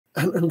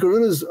And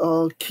gorillas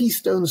are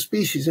keystone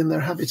species in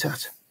their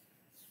habitat,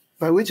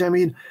 by which I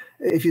mean,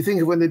 if you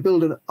think of when they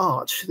build an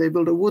arch, they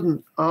build a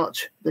wooden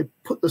arch, they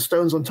put the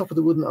stones on top of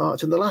the wooden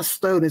arch, and the last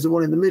stone is the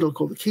one in the middle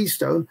called the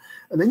keystone,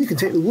 and then you can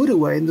take the wood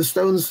away and the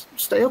stones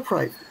stay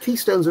upright.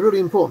 Keystones are really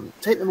important.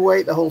 Take them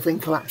away, the whole thing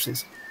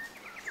collapses.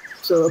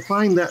 So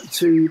applying that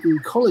to the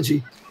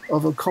ecology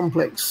of a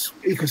complex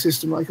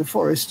ecosystem like a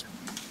forest,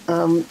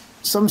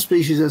 some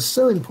species are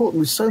so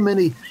important with so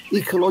many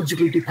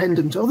ecologically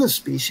dependent other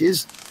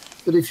species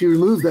that if you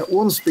remove that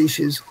one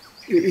species,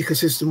 the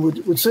ecosystem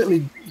would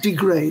certainly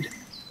degrade,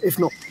 if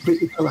not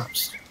completely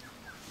collapse.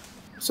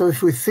 So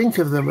if we think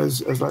of them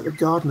as like the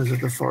gardeners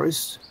of the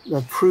forest,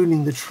 they're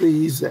pruning the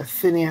trees, they're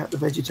thinning out the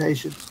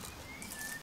vegetation,